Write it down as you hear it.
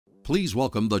Please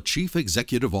welcome the Chief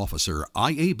Executive Officer,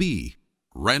 IAB,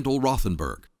 Randall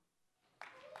Rothenberg.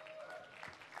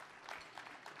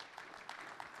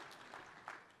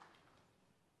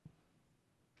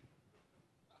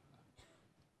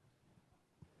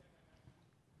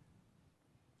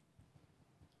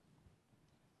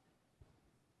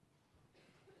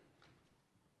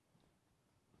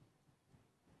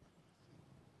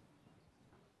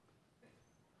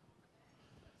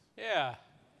 Yeah.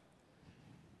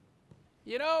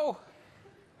 You know,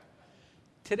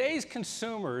 today's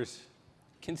consumers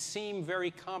can seem very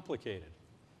complicated.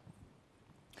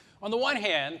 On the one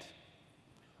hand,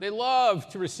 they love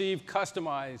to receive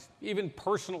customized, even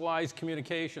personalized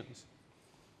communications.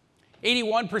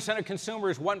 81% of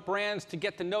consumers want brands to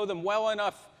get to know them well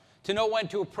enough to know when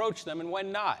to approach them and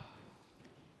when not.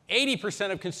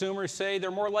 80% of consumers say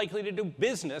they're more likely to do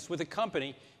business with a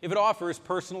company if it offers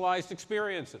personalized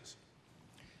experiences.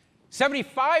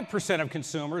 75% of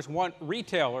consumers want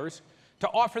retailers to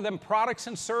offer them products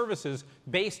and services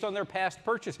based on their past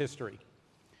purchase history.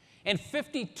 And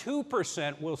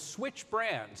 52% will switch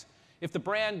brands if the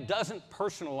brand doesn't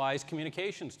personalize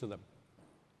communications to them.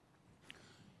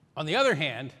 On the other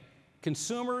hand,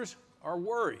 consumers are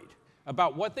worried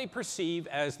about what they perceive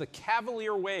as the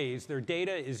cavalier ways their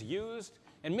data is used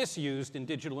and misused in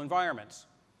digital environments.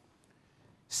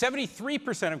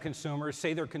 73% of consumers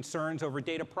say their concerns over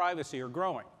data privacy are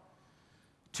growing.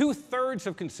 2/3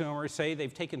 of consumers say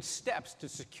they've taken steps to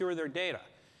secure their data.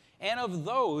 And of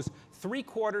those,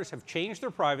 3/4 have changed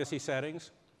their privacy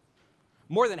settings.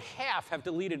 More than half have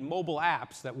deleted mobile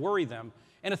apps that worry them,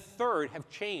 and 1/3 have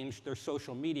changed their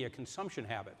social media consumption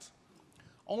habits.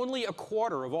 Only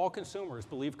 1/4 of all consumers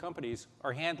believe companies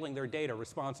are handling their data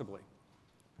responsibly.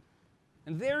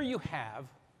 And there you have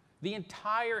the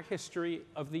entire history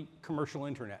of the commercial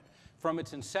internet, from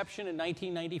its inception in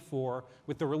 1994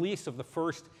 with the release of the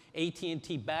first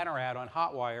AT&T banner ad on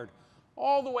Hotwired,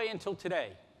 all the way until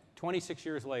today, 26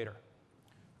 years later.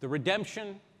 The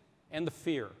redemption and the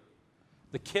fear,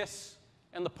 the kiss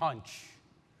and the punch,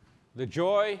 the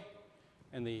joy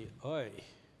and the oy.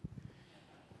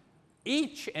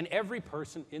 Each and every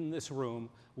person in this room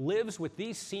lives with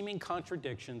these seeming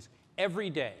contradictions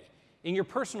every day, in your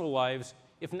personal lives,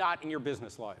 if not in your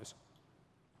business lives.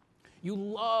 You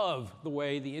love the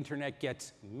way the internet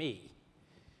gets me.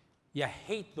 You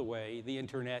hate the way the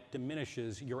internet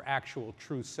diminishes your actual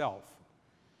true self.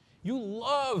 You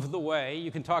love the way you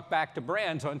can talk back to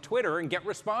brands on Twitter and get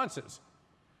responses.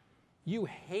 You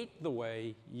hate the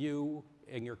way you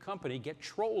and your company get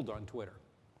trolled on Twitter.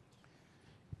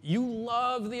 You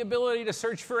love the ability to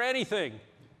search for anything.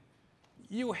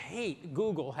 You hate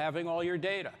Google having all your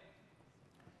data.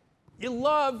 You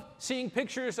love seeing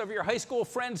pictures of your high school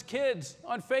friends' kids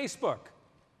on Facebook.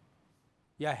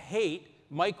 You hate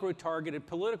micro-targeted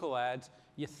political ads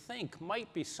you think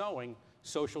might be sowing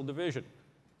social division.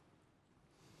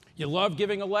 You love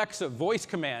giving Alexa voice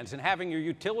commands and having your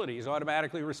utilities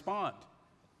automatically respond.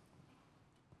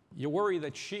 You worry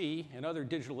that she and other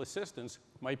digital assistants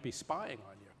might be spying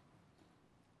on you.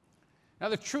 Now,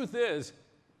 the truth is,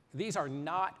 these are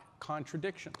not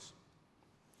contradictions.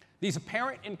 These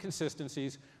apparent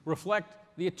inconsistencies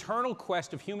reflect the eternal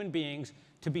quest of human beings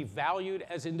to be valued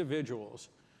as individuals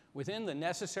within the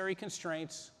necessary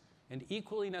constraints and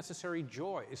equally necessary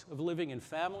joys of living in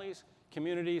families,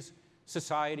 communities,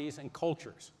 societies, and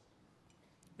cultures.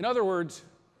 In other words,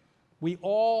 we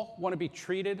all want to be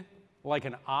treated like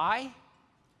an I,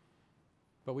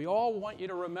 but we all want you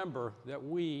to remember that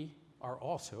we are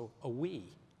also a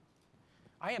we.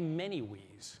 I am many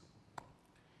we's.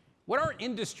 What our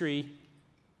industry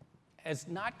has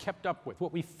not kept up with,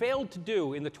 what we failed to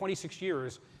do in the 26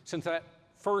 years since that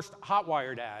first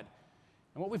Hotwired ad,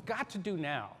 and what we've got to do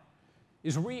now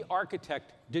is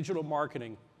re-architect digital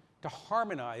marketing to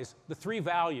harmonize the three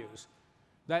values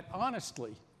that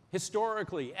honestly,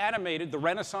 historically animated the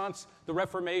Renaissance, the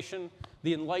Reformation,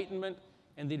 the Enlightenment,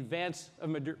 and the advance of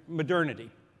modernity.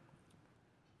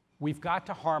 We've got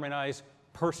to harmonize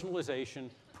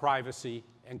personalization, privacy,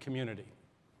 and community.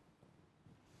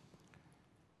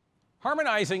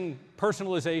 Harmonizing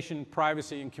personalization,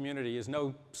 privacy, and community is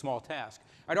no small task.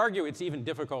 I'd argue it's even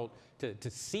difficult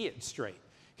to see it straight.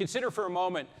 Consider for a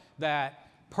moment that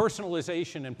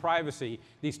personalization and privacy,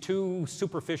 these two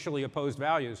superficially opposed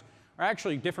values, are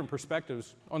actually different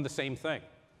perspectives on the same thing.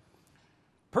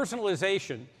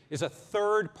 Personalization is a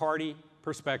third-party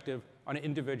perspective on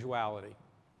individuality.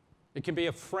 It can be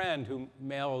a friend who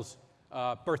mails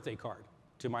a birthday card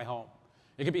to my home.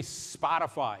 It could be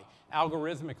Spotify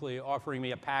algorithmically offering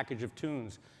me a package of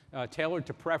tunes tailored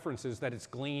to preferences that it's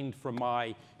gleaned from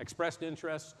my expressed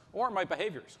interests or my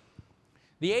behaviors.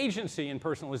 The agency in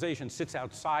personalization sits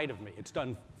outside of me. It's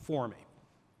done for me.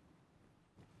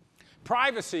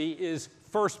 Privacy is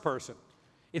first person.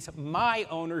 It's my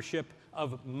ownership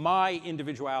of my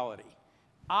individuality.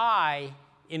 I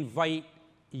invite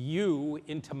you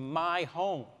into my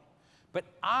home, but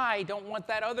I don't want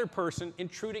that other person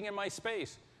intruding in my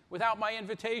space without my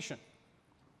invitation.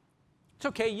 It's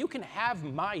okay, you can have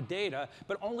my data,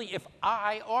 but only if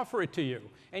I offer it to you,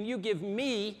 and you give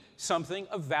me something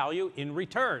of value in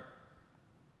return.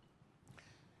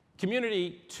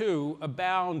 Community, too,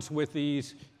 abounds with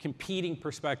these competing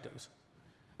perspectives.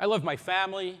 I love my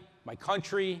family, my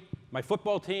country, my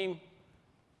football team,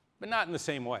 but not in the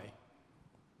same way.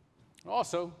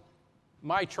 Also,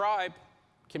 my tribe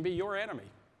can be your enemy.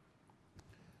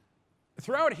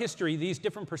 Throughout history, these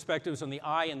different perspectives on the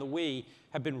I and the we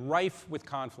have been rife with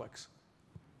conflicts.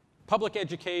 Public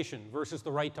education versus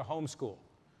the right to homeschool.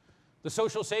 The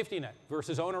social safety net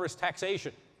versus onerous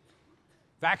taxation.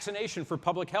 Vaccination for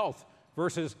public health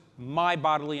versus my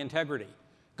bodily integrity.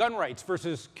 Gun rights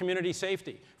versus community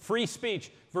safety. Free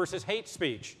speech versus hate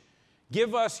speech.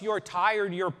 Give us you're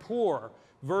tired, you're poor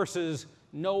versus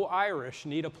no Irish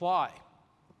need apply.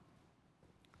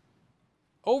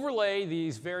 Overlay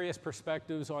these various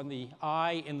perspectives on the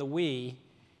I and the we,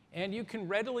 and you can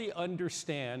readily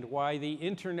understand why the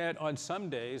internet on some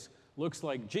days looks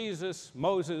like Jesus,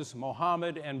 Moses,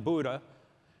 Mohammed, and Buddha,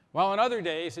 while on other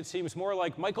days it seems more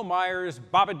like Michael Myers,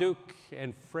 Babadook,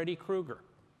 and Freddy Krueger.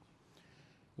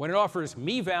 When it offers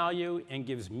me value and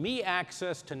gives me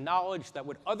access to knowledge that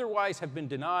would otherwise have been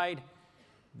denied,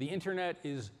 the internet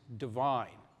is divine.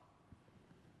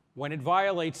 When it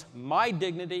violates my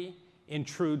dignity,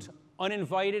 intrudes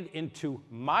uninvited into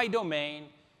my domain,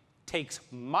 takes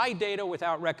my data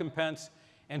without recompense,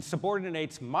 and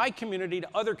subordinates my community to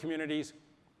other communities,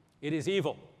 it is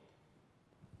evil.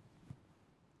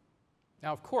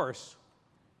 Now, of course,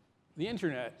 the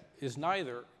internet is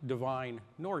neither divine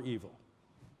nor evil.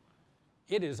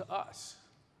 It is us.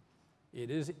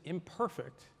 It is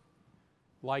imperfect.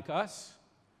 Like us,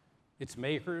 its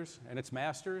makers and its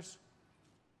masters,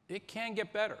 it can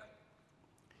get better.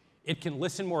 It can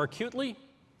listen more acutely,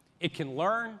 it can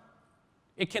learn,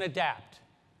 it can adapt.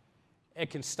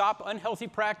 It can stop unhealthy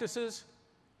practices,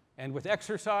 and with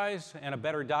exercise and a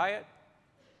better diet,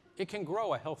 it can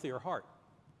grow a healthier heart.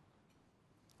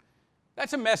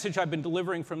 That's a message I've been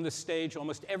delivering from this stage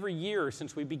almost every year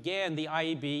since we began the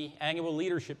IAB annual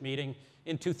leadership meeting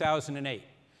in 2008.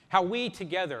 How we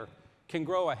together can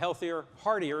grow a healthier,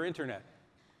 heartier internet.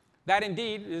 That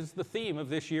indeed is the theme of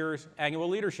this year's annual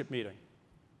leadership meeting.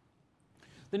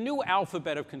 The new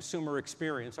alphabet of consumer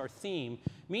experience, our theme,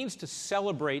 means to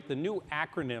celebrate the new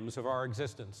acronyms of our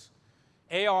existence.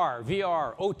 AR,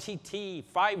 VR, OTT,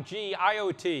 5G,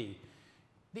 IoT.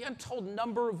 The untold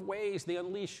number of ways they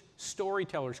unleash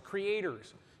storytellers,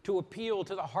 creators, to appeal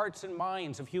to the hearts and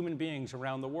minds of human beings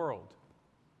around the world.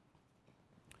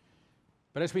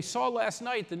 But as we saw last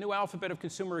night, the new alphabet of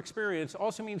consumer experience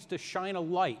also means to shine a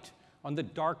light on the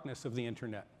darkness of the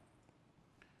internet.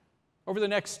 Over the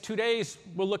next 2 days,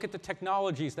 we'll look at the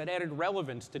technologies that added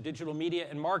relevance to digital media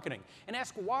and marketing and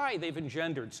ask why they've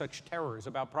engendered such terrors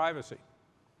about privacy.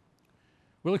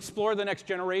 We'll explore the next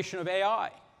generation of AI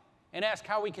and ask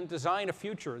how we can design a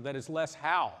future that is less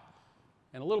HAL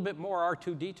and a little bit more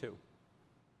R2-D2.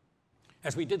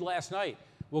 As we did last night,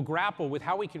 we'll grapple with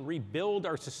how we can rebuild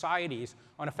our societies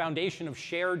on a foundation of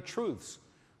shared truths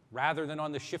rather than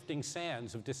on the shifting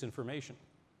sands of disinformation.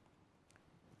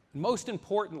 Most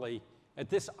importantly, at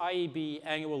this IAB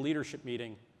annual leadership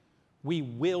meeting, we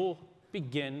will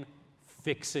begin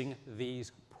fixing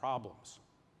these problems.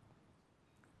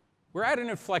 We're at an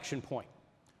inflection point.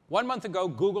 1 month ago,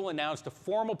 Google announced a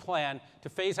formal plan to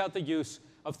phase out the use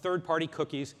of third-party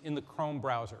cookies in the Chrome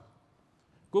browser.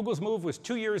 Google's move was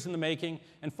 2 years in the making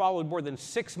and followed more than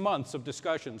 6 months of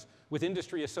discussions with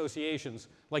industry associations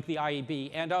like the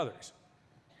IAB and others.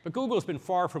 But Google's been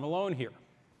far from alone here.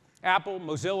 Apple,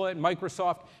 Mozilla, and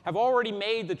Microsoft have already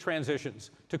made the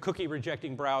transitions to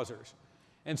cookie-rejecting browsers.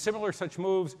 And similar such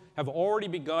moves have already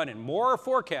begun, and more are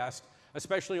forecast,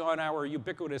 especially on our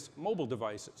ubiquitous mobile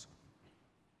devices.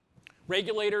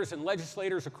 Regulators and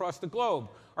legislators across the globe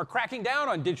are cracking down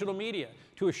on digital media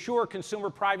to assure consumer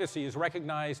privacy is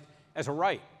recognized as a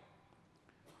right.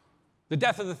 The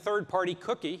death of the third-party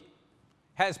cookie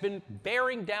has been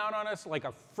bearing down on us like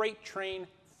a freight train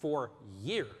for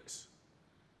years.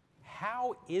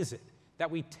 How is it that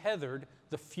we tethered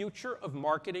the future of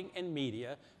marketing and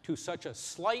media to such a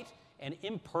slight and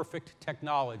imperfect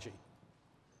technology?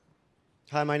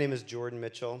 Hi, my name is Jordan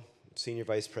Mitchell. Senior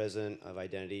Vice President of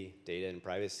Identity, Data, and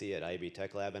Privacy at IAB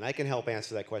Tech Lab, and I can help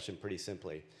answer that question pretty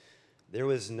simply. There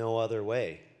was no other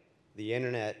way. The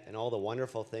internet and all the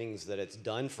wonderful things that it's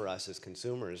done for us as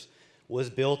consumers was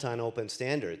built on open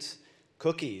standards.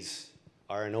 Cookies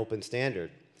are an open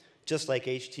standard, just like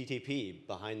HTTP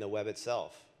behind the web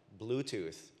itself,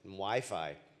 Bluetooth and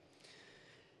Wi-Fi.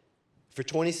 For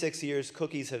 26 years,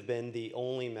 cookies have been the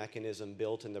only mechanism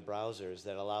built in the browsers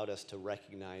that allowed us to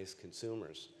recognize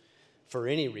consumers for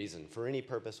any reason, for any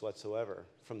purpose whatsoever,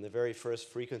 from the very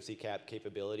first frequency cap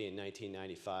capability in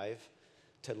 1995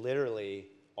 to literally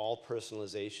all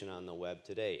personalization on the web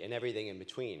today and everything in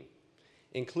between,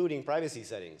 including privacy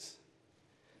settings.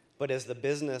 But as the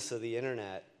business of the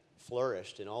internet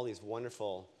flourished and all these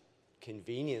wonderful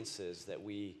conveniences that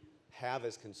we have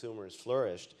as consumers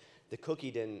flourished, the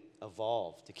cookie didn't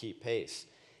evolve to keep pace.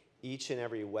 Each and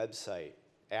every website,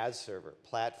 ad server,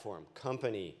 platform,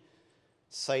 company,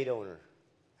 site owner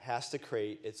has to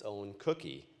create its own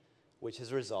cookie, which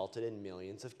has resulted in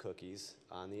millions of cookies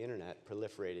on the internet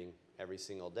proliferating every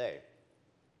single day.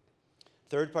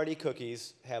 Third-party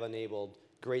cookies have enabled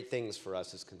great things for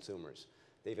us as consumers.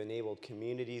 They've enabled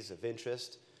communities of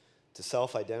interest to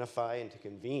self-identify and to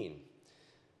convene.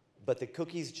 But the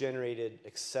cookies generated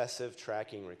excessive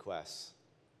tracking requests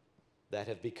that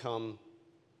have become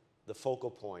the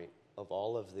focal point of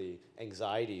all of the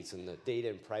anxieties and the data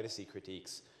and privacy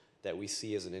critiques that we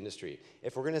see as an industry.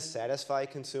 If we're going to satisfy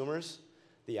consumers,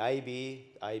 the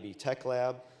IAB Tech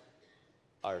Lab,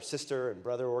 our sister and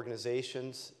brother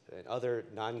organizations, and other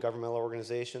non-governmental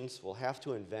organizations will have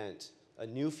to invent a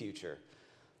new future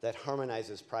that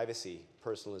harmonizes privacy,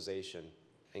 personalization,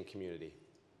 and community.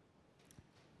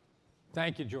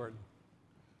 Thank you, Jordan.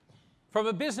 From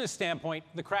a business standpoint,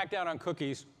 the crackdown on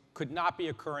cookies could not be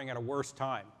occurring at a worse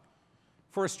time.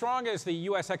 For as strong as the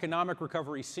US economic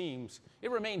recovery seems, it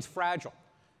remains fragile,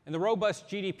 and the robust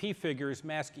GDP figures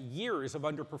mask years of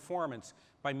underperformance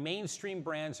by mainstream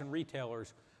brands and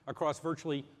retailers across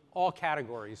virtually all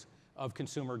categories of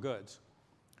consumer goods.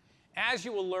 As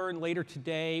you will learn later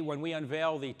today when we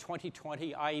unveil the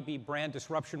 2020 IAB Brand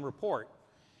Disruption Report,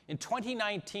 in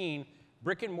 2019,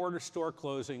 brick-and-mortar store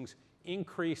closings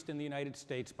increased in the United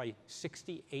States by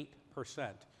 68%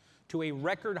 to a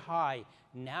record high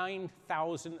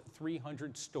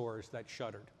 9,300 stores that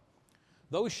shuttered.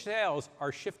 Those sales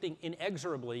are shifting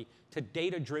inexorably to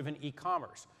data-driven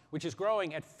e-commerce, which is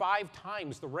growing at 5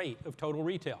 times the rate of total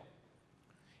retail.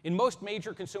 In most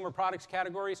major consumer products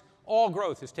categories, all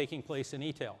growth is taking place in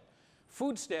e-tail.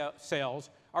 Food sales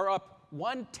are up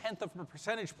 0.1 of a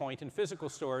percentage point in physical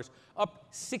stores,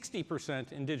 up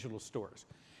 60% in digital stores.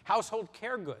 Household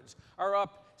care goods are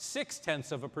up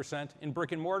 0.6% in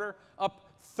brick and mortar, up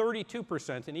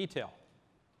 32% in e-tail.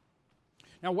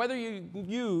 Now, whether you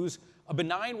use a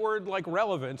benign word like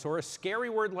relevance or a scary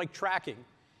word like tracking,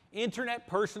 internet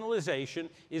personalization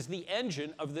is the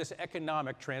engine of this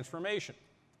economic transformation.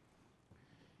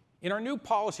 In our new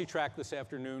policy track this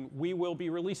afternoon, we will be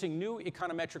releasing new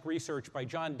econometric research by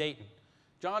John Dayton.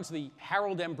 John's the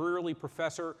Harold M. Brearley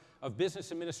Professor of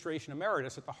Business Administration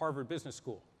Emeritus at the Harvard Business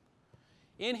School.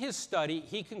 In his study,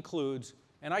 he concludes,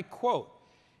 and I quote,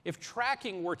 "If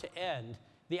tracking were to end,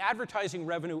 the advertising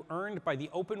revenue earned by the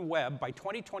open web by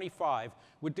 2025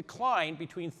 would decline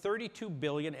between $32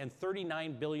 billion and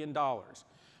 $39 billion,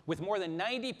 with more than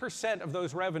 90% of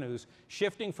those revenues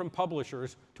shifting from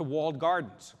publishers to walled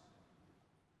gardens."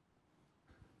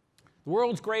 The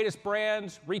world's greatest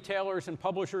brands, retailers, and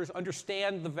publishers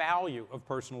understand the value of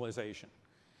personalization.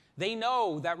 They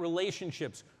know that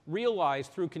relationships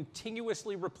realized through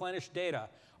continuously replenished data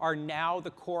are now the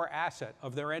core asset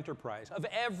of their enterprise, of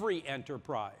every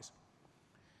enterprise.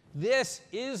 This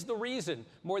is the reason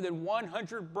more than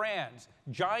 100 brands,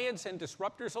 giants and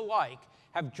disruptors alike,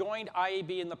 have joined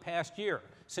IAB in the past year,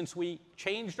 since we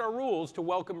changed our rules to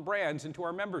welcome brands into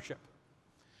our membership.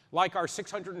 Like our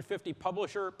 650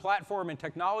 publisher, platform, and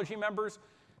technology members,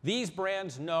 these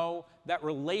brands know that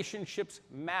relationships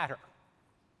matter.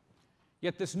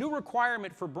 Yet this new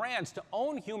requirement for brands to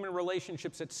own human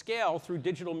relationships at scale through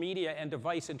digital media and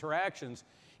device interactions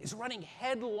is running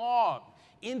headlong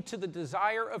into the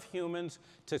desire of humans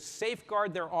to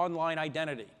safeguard their online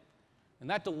identity. And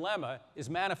that dilemma is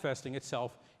manifesting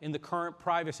itself in the current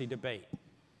privacy debate.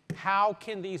 How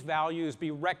can these values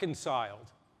be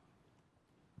reconciled?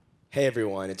 Hey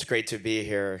everyone, it's great to be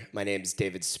here. My name is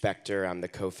David Spector. I'm the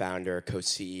co-founder,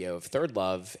 co-CEO of Third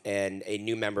Love, and a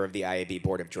new member of the IAB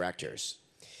Board of Directors.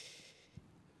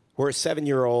 We're a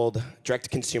 7-year-old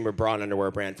direct-to-consumer bra and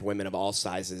underwear brand for women of all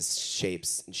sizes,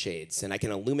 shapes, and shades, and I can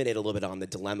illuminate a little bit on the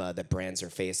dilemma that brands are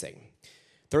facing.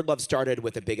 Third Love started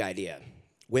with a big idea.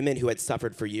 Women who had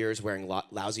suffered for years wearing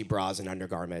lousy bras and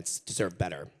undergarments deserve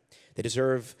better. They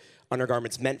deserve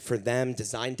undergarments meant for them,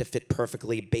 designed to fit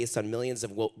perfectly, based on millions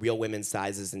of real women's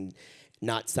sizes and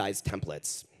not size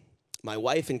templates. My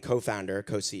wife and co-founder,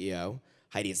 co-CEO,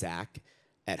 Heidi Zach,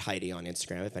 at Heidi on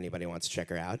Instagram, if anybody wants to check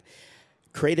her out,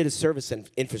 created a service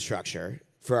infrastructure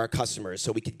for our customers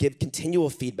so we could give continual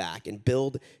feedback and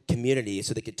build community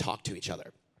so they could talk to each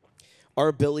other. Our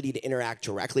ability to interact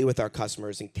directly with our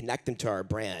customers and connect them to our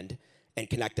brand and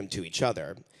connect them to each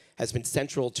other has been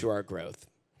central to our growth.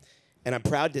 And I'm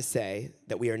proud to say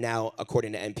that we are now,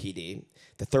 according to NPD,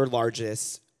 the third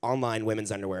largest online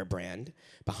women's underwear brand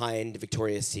behind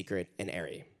Victoria's Secret and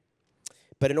Aerie.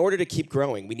 But in order to keep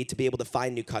growing, we need to be able to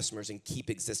find new customers and keep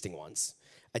existing ones,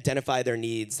 identify their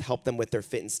needs, help them with their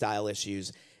fit and style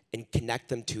issues, and connect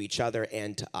them to each other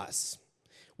and to us.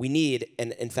 We need,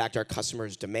 and in fact our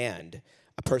customers demand,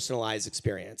 a personalized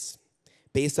experience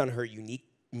based on her unique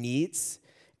needs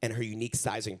and her unique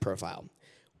sizing profile.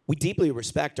 We deeply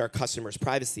respect our customers'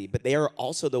 privacy, but they are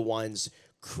also the ones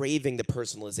craving the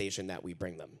personalization that we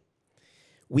bring them.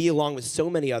 We, along with so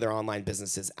many other online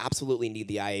businesses, absolutely need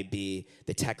the IAB,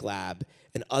 the Tech Lab,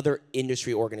 and other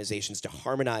industry organizations to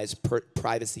harmonize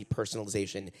privacy,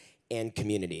 personalization, and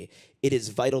community. It is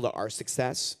vital to our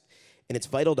success, and it's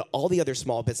vital to all the other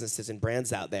small businesses and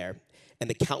brands out there, and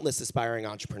the countless aspiring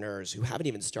entrepreneurs who haven't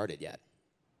even started yet.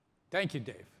 Thank you,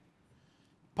 Dave.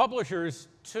 Publishers,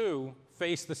 too,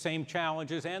 face the same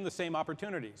challenges and the same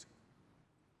opportunities.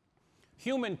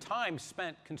 Human time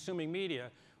spent consuming media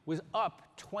was up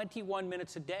 21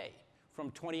 minutes a day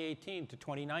from 2018 to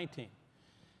 2019.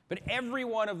 But every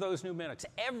one of those new minutes,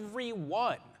 every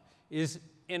one, is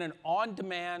in an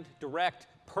on-demand, direct,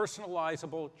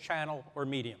 personalizable channel or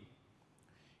medium.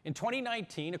 In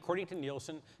 2019, according to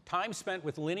Nielsen, time spent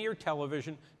with linear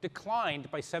television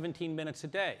declined by 17 minutes a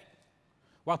day,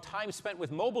 while time spent with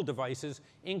mobile devices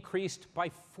increased by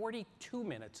 42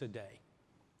 minutes a day.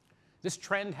 This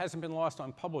trend hasn't been lost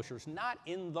on publishers, not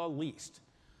in the least.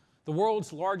 The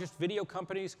world's largest video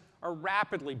companies are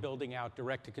rapidly building out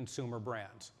direct-to-consumer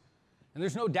brands. And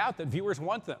there's no doubt that viewers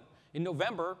want them. In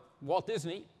November, Walt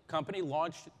Disney Company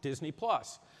launched Disney+.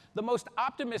 The most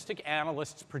optimistic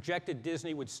analysts projected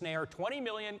Disney would snare 20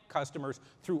 million customers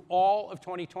through all of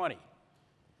 2020.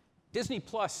 Disney+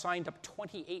 signed up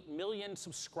 28 million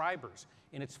subscribers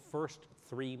in its first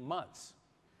 3 months.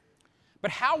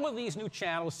 But how will these new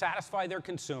channels satisfy their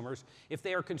consumers if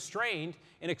they are constrained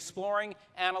in exploring,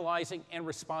 analyzing, and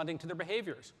responding to their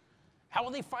behaviors? How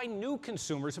will they find new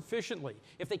consumers efficiently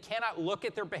if they cannot look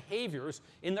at their behaviors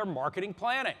in their marketing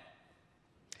planning?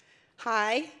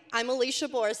 Hi, I'm Alicia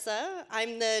Borsa.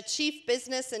 I'm the Chief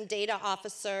Business and Data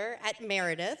Officer at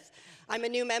Meredith. I'm a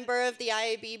new member of the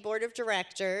IAB Board of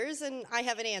Directors, and I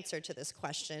have an answer to this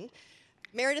question.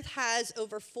 Meredith has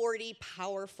over 40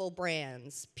 powerful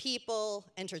brands: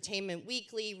 People, Entertainment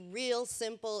Weekly, Real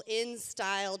Simple, In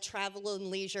Style, Travel and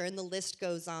Leisure, and the list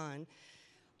goes on.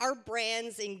 Our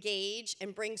brands engage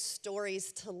and bring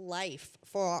stories to life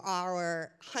for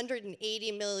our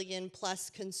 180 million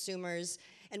plus consumers,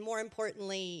 and more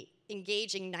importantly,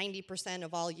 engaging 90%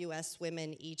 of all US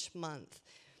women each month.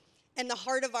 And the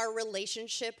heart of our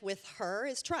relationship with her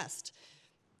is trust.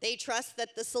 They trust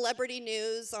that the celebrity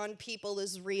news on People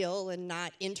is real and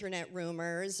not internet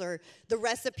rumors, or the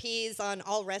recipes on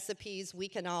All Recipes We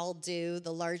Can All Do,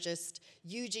 the largest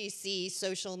UGC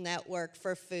social network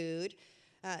for food,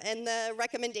 and the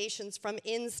recommendations from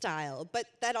InStyle. But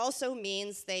that also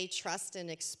means they trust and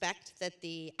expect that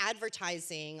the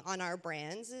advertising on our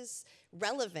brands is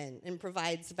relevant and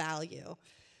provides value.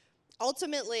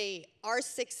 Ultimately, our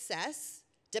success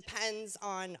depends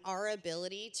on our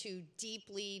ability to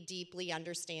deeply, deeply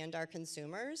understand our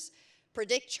consumers,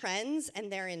 predict trends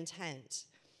and their intent.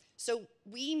 So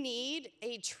we need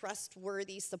a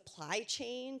trustworthy supply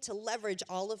chain to leverage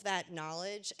all of that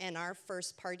knowledge and our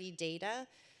first-party data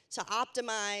to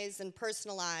optimize and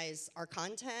personalize our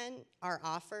content, our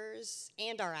offers,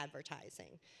 and our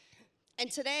advertising. And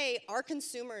today, our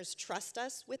consumers trust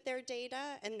us with their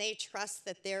data, and they trust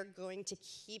that they're going to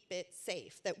keep it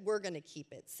safe, that we're going to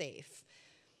keep it safe.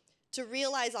 To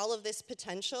realize all of this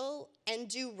potential and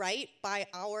do right by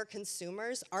our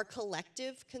consumers, our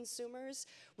collective consumers,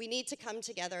 we need to come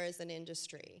together as an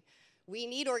industry. We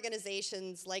need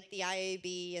organizations like the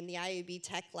IAB and the IAB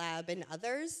Tech Lab and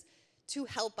others to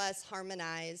help us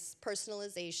harmonize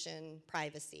personalization,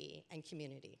 privacy, and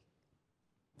community.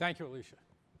 Thank you, Alicia.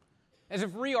 As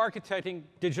if re-architecting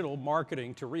digital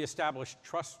marketing to reestablish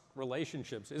trust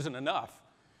relationships isn't enough,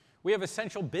 we have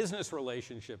essential business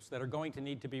relationships that are going to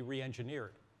need to be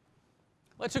re-engineered.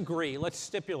 Let's agree, let's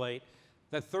stipulate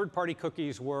that third-party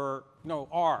cookies are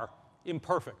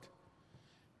imperfect.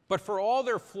 But for all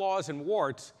their flaws and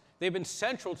warts, they've been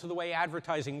central to the way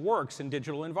advertising works in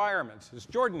digital environments, as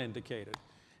Jordan indicated.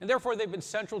 And therefore, they've been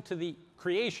central to the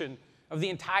creation of the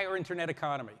entire internet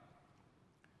economy.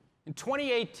 In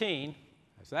 2018,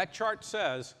 as that chart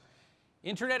says,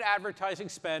 internet advertising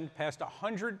spend passed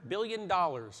 $100 billion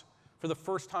for the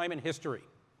first time in history.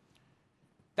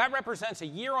 That represents a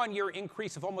year-on-year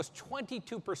increase of almost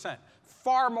 22%,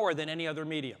 far more than any other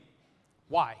medium.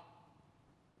 Why?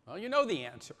 Well, you know the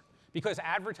answer. Because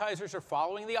advertisers are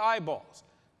following the eyeballs,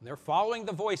 and they're following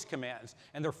the voice commands,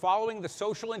 and they're following the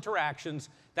social interactions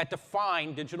that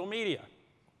define digital media.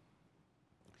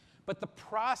 But the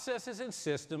processes and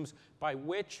systems by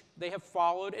which they have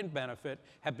followed and benefit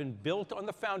have been built on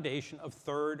the foundation of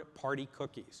third-party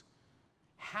cookies.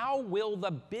 How will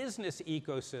the business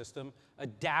ecosystem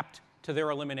adapt to their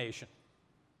elimination?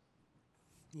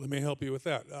 Let me help you with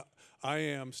that. I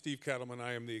am Steve Cattleman.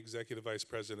 I am the Executive Vice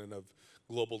President of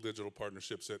Global Digital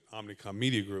Partnerships at Omnicom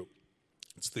Media Group.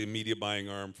 It's the media buying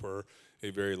arm for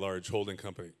a very large holding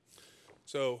company.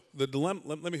 So the dilemma,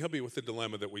 let me help you with the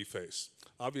dilemma that we face.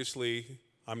 Obviously,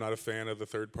 I'm not a fan of the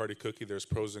third-party cookie. There's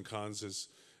pros and cons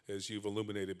as you've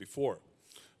illuminated before.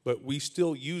 But we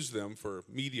still use them for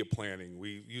media planning.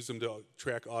 We use them to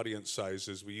track audience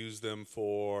sizes. We use them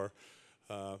for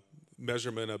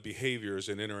measurement of behaviors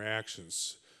and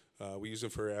interactions. We use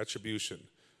them for attribution.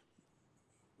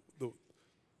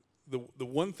 The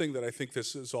one thing that I think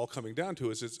this is all coming down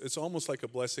to is it's almost like a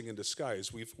blessing in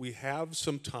disguise. We have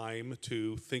some time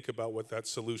to think about what that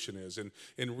solution is,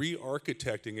 and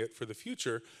re-architecting it for the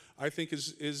future, I think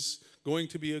is going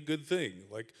to be a good thing.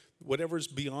 Like whatever's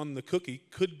beyond the cookie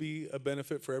could be a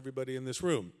benefit for everybody in this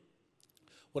room.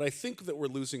 What I think that we're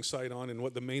losing sight on, and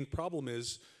what the main problem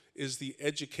is the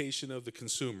education of the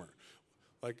consumer.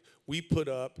 Like we put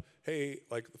up, hey,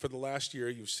 like for the last year,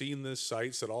 you've seen the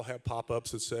sites that all have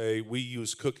pop-ups that say we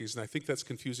use cookies, and I think that's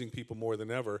confusing people more than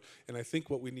ever. And I think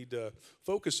what we need to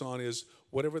focus on is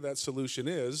whatever that solution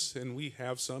is, and we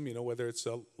have some, you know, whether it's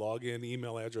a login,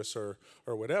 email address, or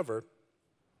whatever.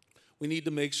 We need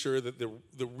to make sure that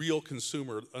the real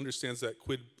consumer understands that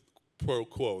quid pro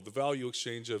quo, the value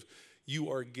exchange of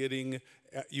you are getting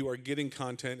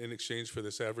content in exchange for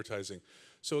this advertising.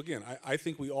 So again, I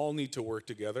think we all need to work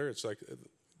together. It's like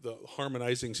the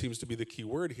harmonizing seems to be the key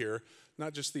word here,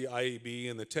 not just the IAB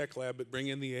and the Tech Lab, but bring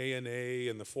in the ANA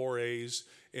and the 4As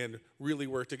and really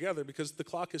work together because the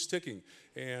clock is ticking.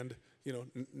 And you know,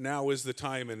 now is the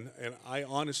time, and I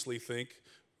honestly think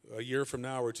a year from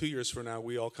now or 2 years from now,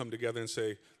 we all come together and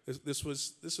say, this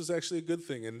was actually a good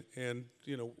thing, and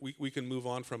you know, we can move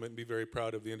on from it and be very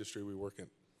proud of the industry we work in.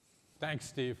 Thanks,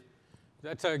 Steve.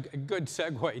 That's a good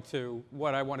segue to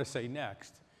what I want to say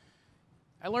next.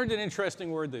 I learned an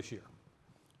interesting word this year.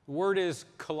 The word is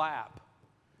collab.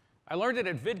 I learned it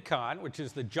at VidCon, which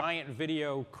is the giant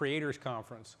video creators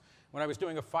conference, when I was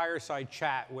doing a fireside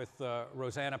chat with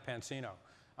Rosanna Pansino.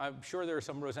 I'm sure there are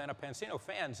some Rosanna Pansino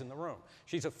fans in the room.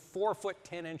 She's a 4-foot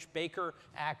 10-inch baker,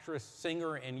 actress,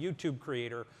 singer, and YouTube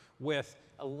creator with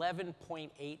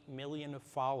 11.8 million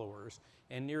followers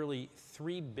and nearly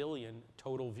 3 billion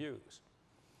total views.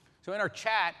 So in our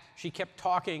chat, she kept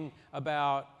talking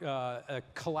about a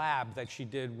collab that she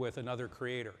did with another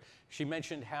creator. She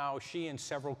mentioned how she and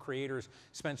several creators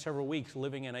spent several weeks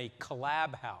living in a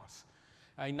collab house.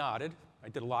 I nodded. I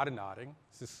did a lot of nodding.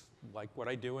 This is like what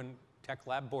I do in Tech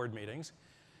Lab board meetings.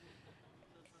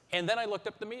 And then I looked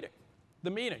up the meaning.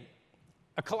 The meaning.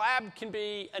 A collab can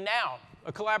be a noun,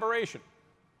 a collaboration.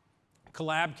 A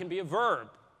collab can be a verb,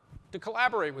 to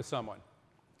collaborate with someone.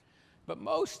 But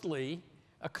mostly,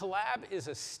 a collab is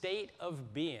a state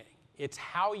of being. It's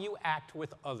how you act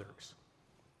with others.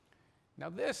 Now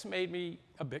this made me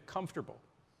a bit comfortable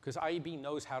because IAB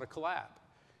knows how to collab.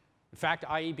 In fact,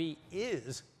 IAB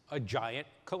is a giant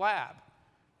collab,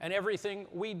 and everything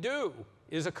we do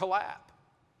is a collab.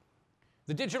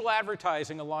 The Digital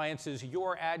Advertising Alliance's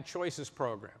Your Ad Choices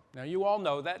program. Now you all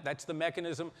know that. That's the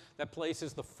mechanism that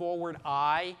places the forward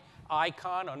I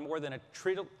icon on more than a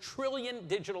trillion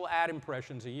digital ad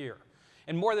impressions a year.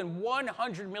 And more than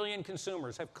 100 million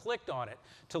consumers have clicked on it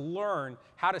to learn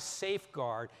how to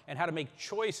safeguard and how to make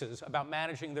choices about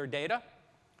managing their data.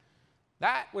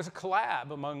 That was a collab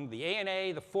among the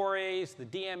ANA, the 4As, the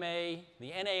DMA,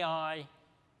 the NAI,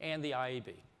 and the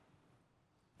IAB.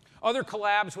 Other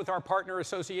collabs with our partner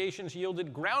associations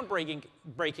yielded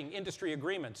groundbreaking industry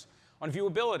agreements on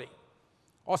viewability.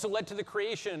 Also led to the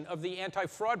creation of the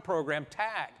anti-fraud program,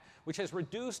 TAG, which has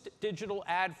reduced digital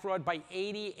ad fraud by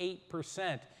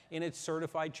 88% in its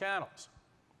certified channels.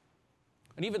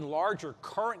 An even larger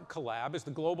current collab is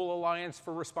the Global Alliance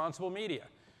for Responsible Media.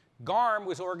 GARM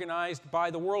was organized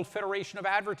by the World Federation of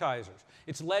Advertisers.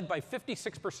 It's led by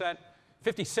 56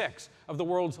 of the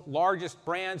world's largest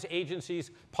brands,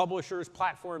 agencies, publishers,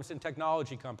 platforms, and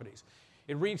technology companies.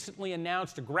 It recently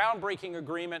announced a groundbreaking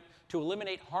agreement to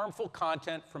eliminate harmful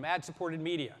content from ad-supported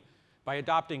media by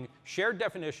adopting shared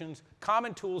definitions,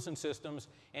 common tools and systems,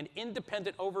 and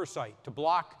independent oversight to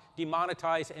block,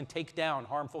 demonetize, and take down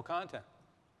harmful content.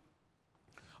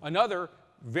 Another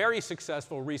very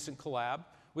successful recent collab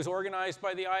was organized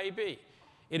by the IAB.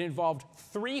 It involved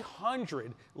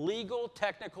 300 legal,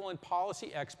 technical, and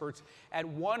policy experts at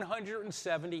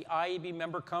 170 IAB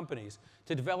member companies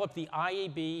to develop the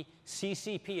IAB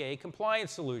CCPA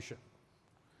compliance solution.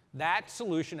 That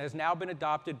solution has now been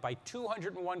adopted by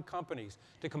 201 companies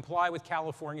to comply with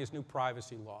California's new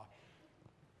privacy law.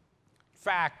 In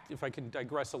fact, if I can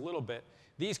digress a little bit,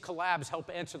 these collabs help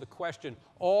answer the question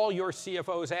all your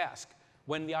CFOs ask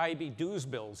when the IAB dues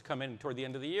bills come in toward the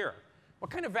end of the year. What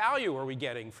kind of value are we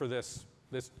getting for these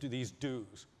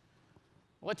dues?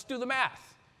 Let's do the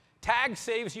math. TAG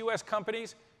saves US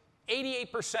companies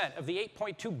 88% of the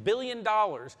 $8.2 billion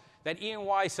that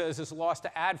E&Y says is lost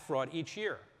to ad fraud each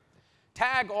year.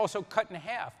 TAG also cut in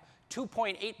half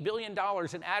 $2.8 billion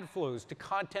in ad flows to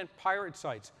content pirate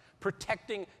sites,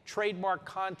 protecting trademark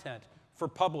content for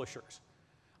publishers.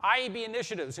 IAB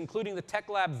initiatives, including the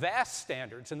TechLab VAST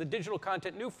standards and the Digital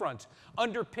Content Newfronts,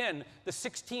 underpin the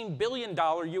 $16 billion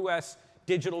US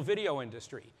digital video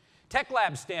industry.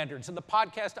 TechLab standards and the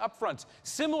podcast upfronts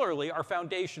similarly are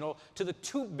foundational to the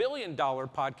 $2 billion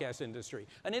podcast industry,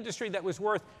 an industry that was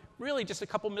worth really just a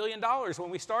couple $1 million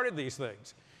when we started these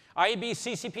things. IAB's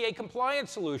CCPA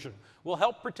compliance solution will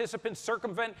help participants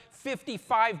circumvent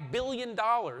 $55 billion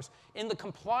in the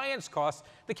compliance costs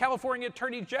the California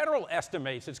Attorney General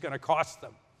estimates it's going to cost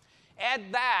them.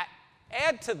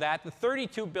 Add to that the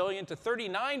 $32 billion to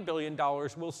 $39 billion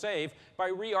we'll save by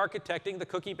re-architecting the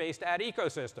cookie-based ad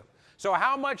ecosystem. So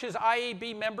how much is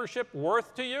IAB membership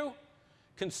worth to you?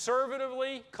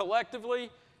 Conservatively, collectively,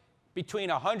 between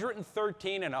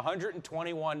 $113 and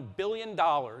 $121 billion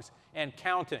and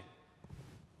counting.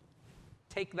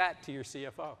 Take that to your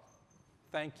CFO.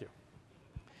 Thank you.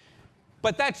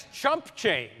 But that's chump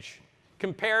change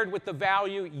compared with the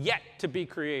value yet to be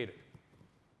created.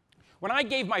 When I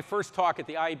gave my first talk at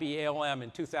the IAB ALM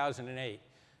in 2008,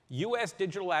 US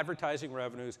digital advertising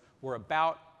revenues were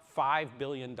about $5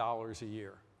 billion a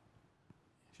year.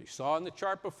 As you saw in the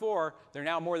chart before, they're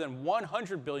now more than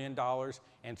 $100 billion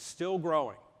and still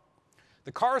growing.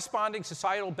 The corresponding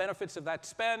societal benefits of that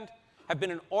spend have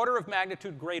been an order of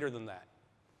magnitude greater than that.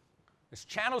 As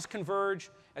channels converge,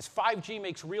 as 5G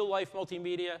makes real-life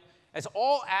multimedia, as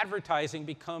all advertising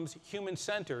becomes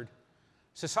human-centered,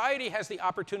 society has the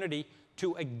opportunity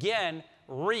to again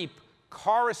reap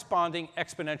corresponding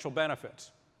exponential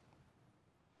benefits.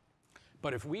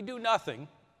 But if we do nothing,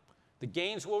 the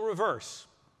gains will reverse.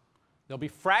 There'll be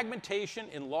fragmentation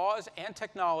in laws and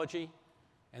technology,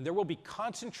 and there will be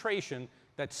concentration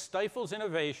that stifles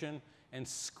innovation and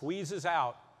squeezes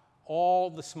out all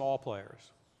the small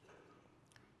players.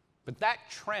 But that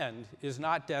trend is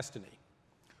not destiny.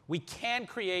 We can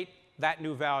create that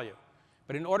new value.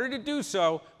 But in order to do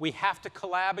so, we have to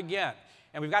collab again.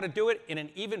 And we've got to do it in an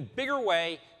even bigger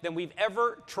way than we've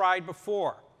ever tried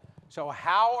before. So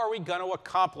how are we going to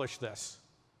accomplish this?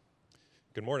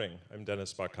 Good morning. I'm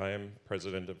Dennis Buckheim,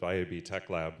 president of IAB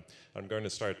TechLab. I'm going to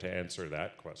start to answer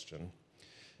that question.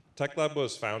 TechLab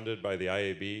was founded by the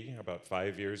IAB about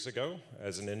 5 years ago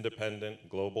as an independent,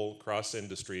 global,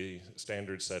 cross-industry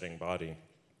standard-setting body.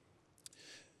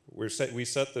 We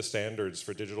set the standards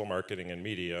for digital marketing and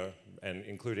media, and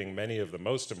including many of the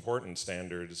most important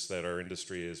standards that our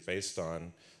industry is based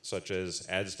on, such as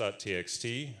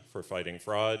ads.txt for fighting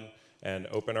fraud, and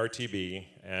OpenRTB,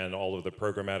 and all of the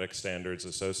programmatic standards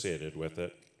associated with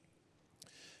it.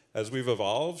 As we've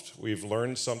evolved, we've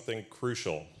learned something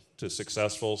crucial to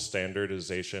successful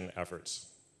standardization efforts.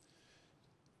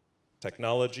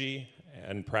 Technology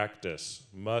and practice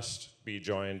must be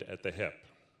joined at the hip.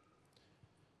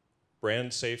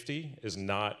 Brand safety is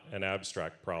not an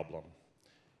abstract problem.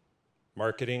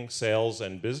 Marketing, sales,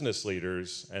 and business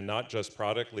leaders, and not just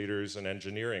product leaders and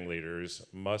engineering leaders,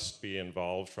 must be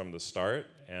involved from the start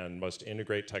and must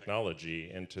integrate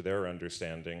technology into their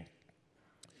understanding.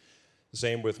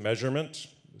 Same with measurement,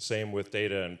 same with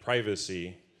data and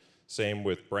privacy, same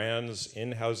with brands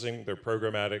in-housing their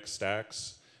programmatic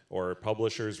stacks or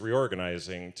publishers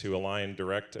reorganizing to align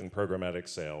direct and programmatic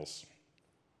sales.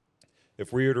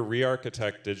 If we are to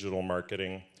re-architect digital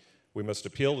marketing, We must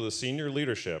appeal to the senior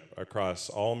leadership across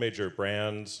all major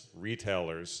brands,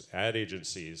 retailers, ad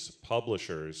agencies,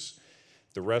 publishers,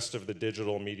 the rest of the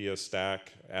digital media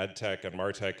stack, ad tech and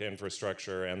martech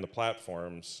infrastructure, and the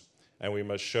platforms, and we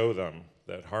must show them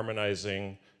that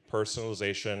harmonizing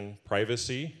personalization,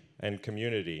 privacy, and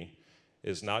community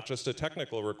is not just a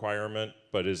technical requirement,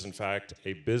 but is in fact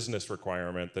a business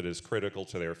requirement that is critical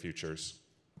to their futures.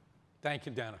 Thank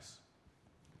you, Dennis.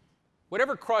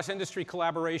 Whatever cross-industry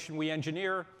collaboration we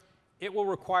engineer, it will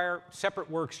require separate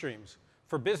work streams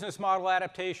for business model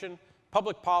adaptation,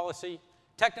 public policy,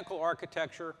 technical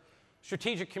architecture,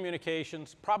 strategic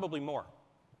communications, probably more.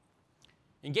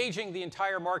 Engaging the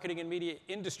entire marketing and media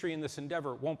industry in this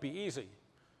endeavor won't be easy,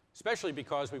 especially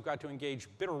because we've got to engage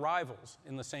bitter rivals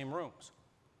in the same rooms.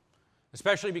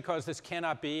 Especially because this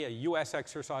cannot be a US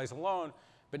exercise alone,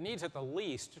 but needs at the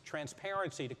least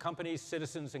transparency to companies,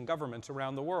 citizens, and governments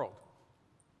around the world.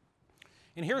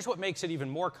 And here's what makes it even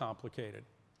more complicated.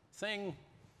 Thing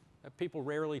that people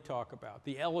rarely talk about,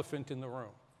 the elephant in the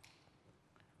room.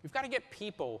 We've got to get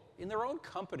people in their own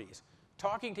companies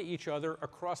talking to each other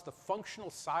across the functional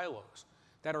silos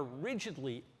that are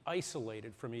rigidly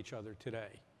isolated from each other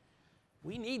today.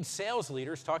 We need sales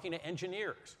leaders talking to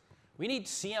engineers. We need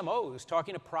CMOs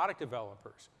talking to product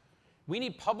developers. We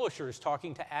need publishers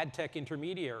talking to ad tech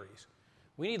intermediaries.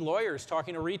 We need lawyers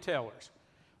talking to retailers.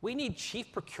 We need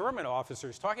chief procurement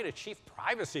officers talking to chief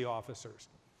privacy officers.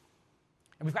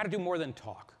 And we've got to do more than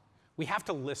talk. We have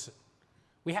to listen.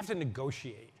 We have to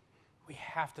negotiate. We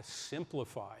have to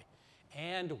simplify.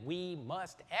 And we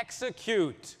must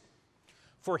execute.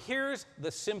 For here's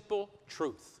the simple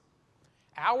truth.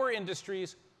 Our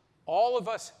industries, all of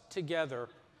us together,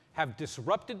 have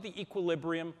disrupted the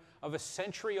equilibrium of a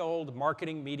century-old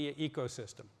marketing media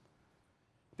ecosystem.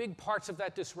 Big parts of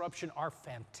that disruption are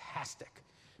fantastic.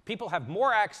 People have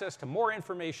more access to more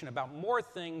information about more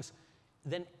things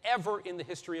than ever in the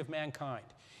history of mankind.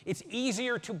 It's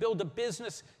easier to build a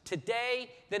business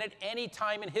today than at any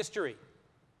time in history.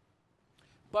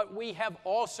 But we have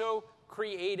also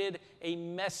created a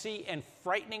messy and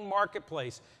frightening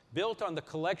marketplace built on the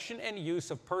collection and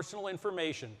use of personal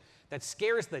information that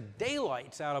scares the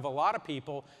daylights out of a lot of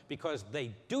people because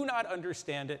they do not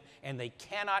understand it and they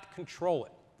cannot control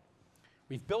it.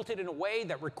 We've built it in a way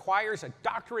that requires a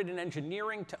doctorate in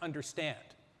engineering to understand.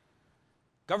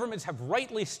 Governments have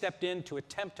rightly stepped in to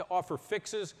attempt to offer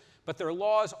fixes, but their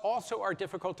laws also are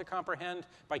difficult to comprehend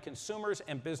by consumers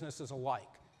and businesses alike.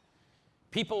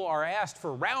 People are asked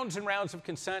for rounds and rounds of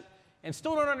consent and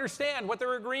still don't understand what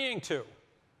they're agreeing to.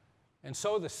 And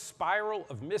so the spiral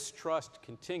of mistrust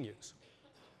continues.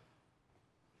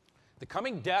 The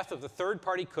coming death of the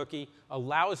third-party cookie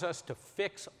allows us to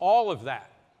fix all of that.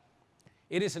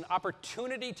 It is an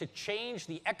opportunity to change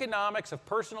the economics of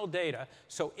personal data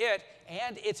so it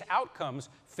and its outcomes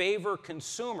favor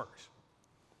consumers.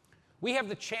 We have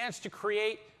the chance to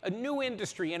create a new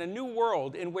industry and a new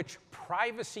world in which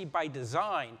privacy by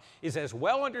design is as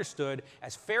well understood,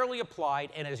 as fairly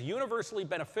applied, and as universally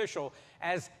beneficial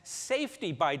as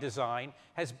safety by design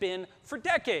has been for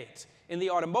decades in the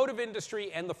automotive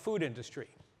industry and the food industry.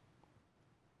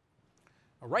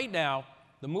 Right now,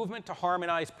 the movement to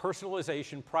harmonize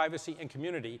personalization, privacy, and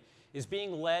community is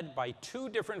being led by two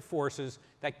different forces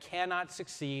that cannot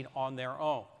succeed on their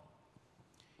own.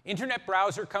 Internet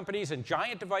browser companies and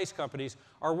giant device companies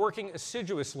are working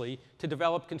assiduously to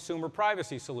develop consumer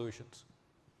privacy solutions.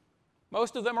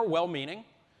 Most of them are well-meaning,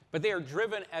 but they are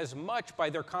driven as much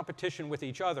by their competition with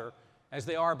each other as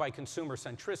they are by consumer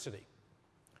centricity.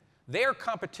 Their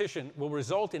competition will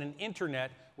result in an internet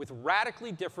with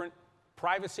radically different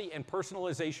privacy and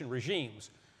personalization regimes.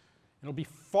 It'll be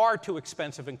far too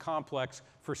expensive and complex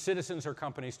for citizens or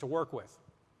companies to work with.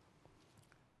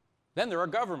 Then there are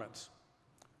governments.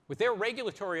 With their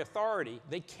regulatory authority,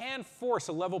 they can force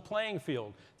a level playing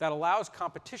field that allows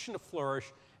competition to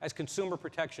flourish as consumer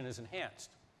protection is enhanced.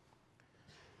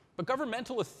 But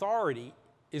governmental authority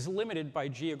is limited by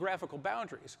geographical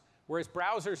boundaries, whereas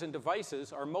browsers and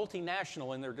devices are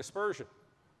multinational in their dispersion.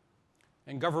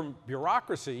 And government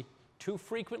bureaucracy too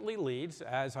frequently leads,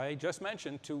 as I just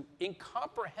mentioned, to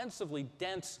incomprehensibly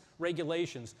dense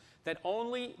regulations that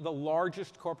only the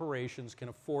largest corporations can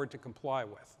afford to comply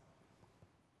with.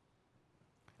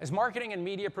 As marketing and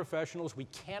media professionals, we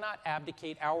cannot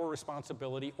abdicate our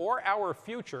responsibility or our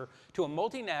future to a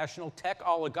multinational tech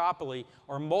oligopoly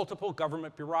or multiple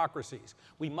government bureaucracies.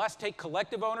 We must take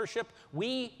collective ownership.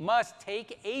 We must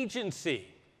take agency.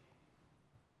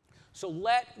 So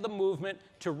let the movement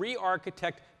to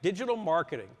re-architect digital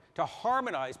marketing, to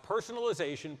harmonize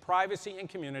personalization, privacy, and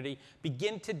community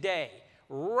begin today,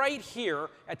 right here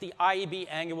at the IAB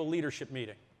annual leadership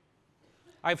meeting.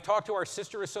 I've talked to our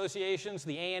sister associations,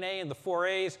 the ANA and the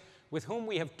 4As, with whom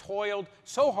we have toiled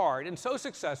so hard and so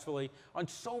successfully on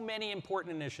so many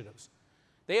important initiatives.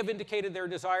 They have indicated their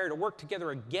desire to work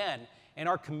together again and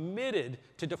are committed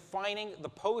to defining the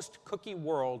post-cookie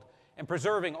world and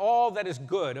preserving all that is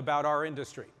good about our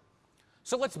industry.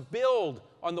 So let's build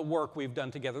on the work we've done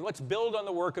together. Let's build on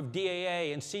the work of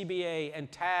DAA and CBA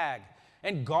and TAG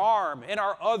and GARM and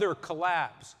our other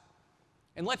collabs.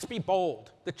 And let's be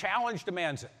bold. The challenge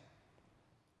demands it.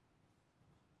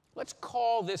 Let's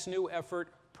call this new effort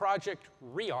Project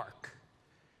REARC.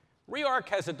 REARC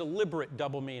has a deliberate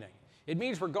double meaning. It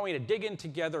means we're going to dig in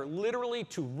together literally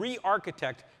to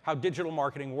re-architect how digital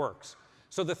marketing works,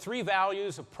 so the three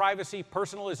values of privacy,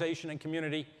 personalization, and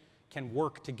community can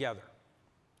work together.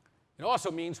 It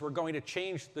also means we're going to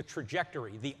change the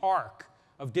trajectory, the arc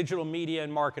of digital media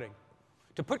and marketing,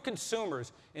 to put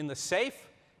consumers in the safe,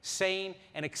 sane,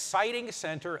 and exciting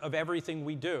center of everything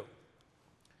we do.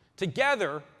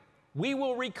 Together, we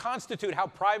will reconstitute how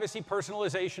privacy,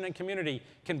 personalization, and community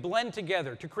can blend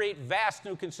together to create vast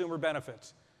new consumer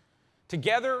benefits.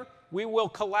 Together, we will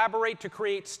collaborate to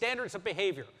create standards of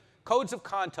behavior, codes of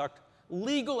conduct,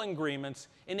 legal agreements,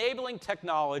 enabling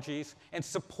technologies, and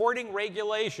supporting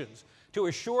regulations to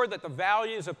assure that the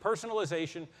values of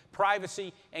personalization,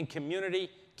 privacy, and community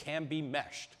can be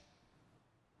meshed.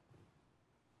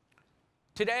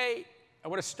 Today, I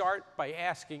want to start by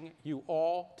asking you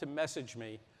all to message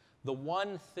me the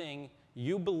one thing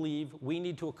you believe we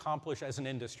need to accomplish as an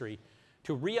industry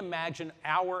to reimagine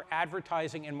our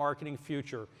advertising and marketing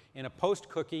future in a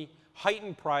post-cookie,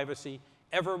 heightened privacy,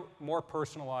 ever more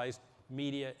personalized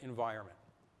media environment.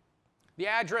 The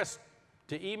address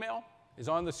to email is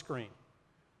on the screen.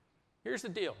 Here's the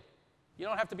deal. You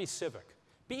don't have to be civic.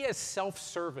 Be as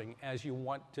self-serving as you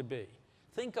want to be.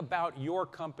 Think about your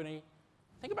company.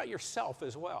 Think about yourself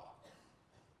as well.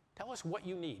 Tell us what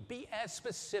you need. Be as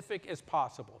specific as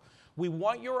possible. We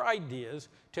want your ideas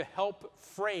to help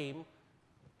frame,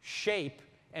 shape,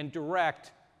 and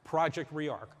direct Project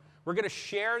REARC. We're going to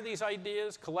share these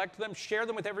ideas, collect them, share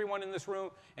them with everyone in this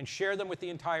room, and share them with the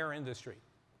entire industry.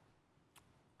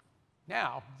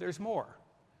 Now, there's more.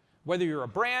 Whether you're a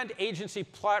brand, agency,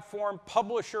 platform,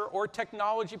 publisher, or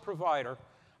technology provider,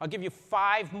 I'll give you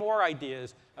 5 more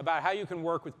ideas about how you can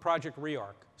work with Project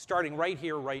REARC, starting right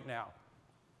here, right now.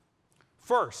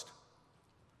 First,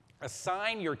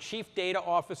 assign your chief data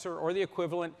officer or the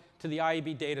equivalent to the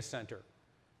IAB data center,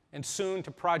 and soon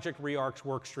to Project REARC's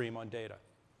work stream on data.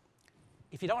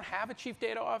 If you don't have a chief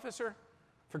data officer,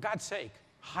 for God's sake,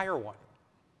 hire one.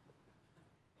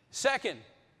 Second,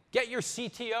 get your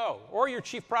CTO or your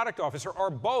chief product officer or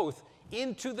both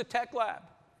into the tech lab,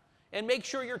 and make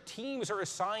sure your teams are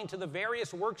assigned to the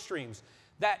various work streams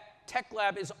that tech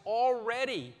lab is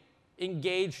already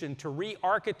engaged in to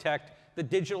re-architect the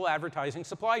digital advertising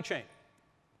supply chain.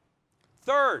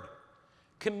 Third,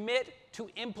 commit to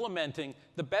implementing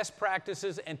the best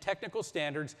practices and technical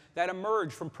standards that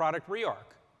emerge from Project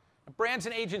REARC. Brands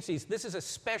and agencies, this is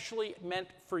especially meant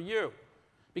for you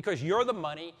because you're the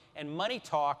money and money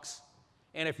talks,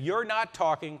 and if you're not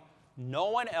talking, no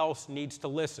one else needs to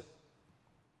listen.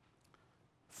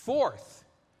 Fourth,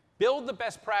 build the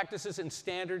best practices and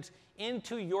standards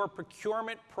into your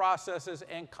procurement processes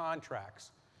and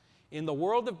contracts. In the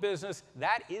world of business,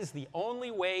 that is the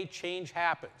only way change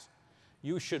happens.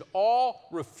 You should all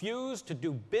refuse to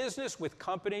do business with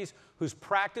companies whose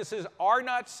practices are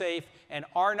not safe and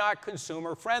are not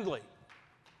consumer friendly.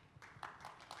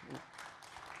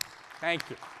 Thank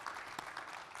you.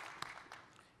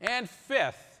 And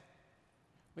fifth,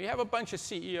 we have a bunch of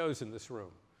CEOs in this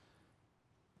room.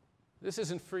 This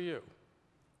isn't for you.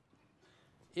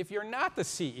 If you're not the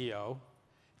CEO,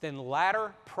 then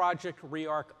ladder Project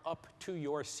REARC up to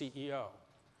your CEO.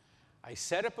 I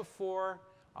said it before,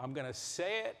 I'm going to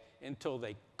say it until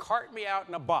they cart me out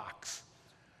in a box.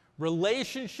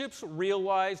 Relationships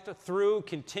realized through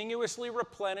continuously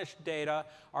replenished data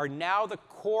are now the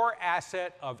core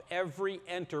asset of every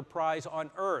enterprise on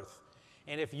Earth.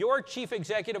 And if your chief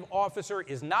executive officer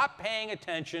is not paying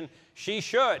attention, she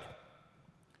should.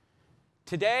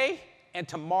 Today and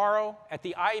tomorrow at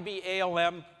the IAB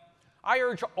ALM, I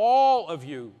urge all of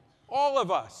you, all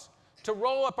of us, to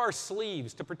roll up our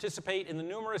sleeves to participate in the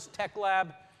numerous Tech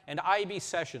Lab and IAB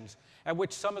sessions at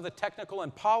which some of the technical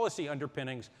and policy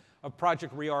underpinnings of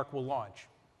Project REARC will launch.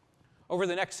 Over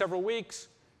the next several weeks,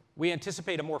 we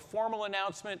anticipate a more formal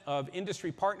announcement of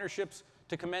industry partnerships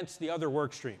to commence the other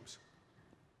work streams.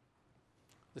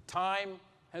 The time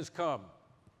has come.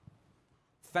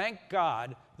 Thank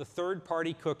God the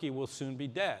third-party cookie will soon be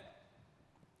dead.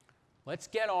 Let's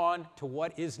get on to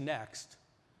what is next.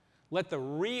 Let the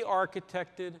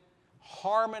re-architected,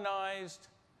 harmonized,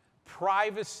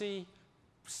 privacy,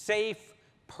 safe,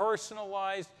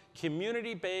 personalized,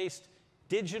 community-based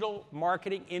digital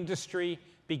marketing industry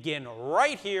begin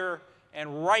right here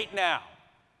and right now.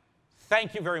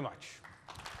 Thank you very much.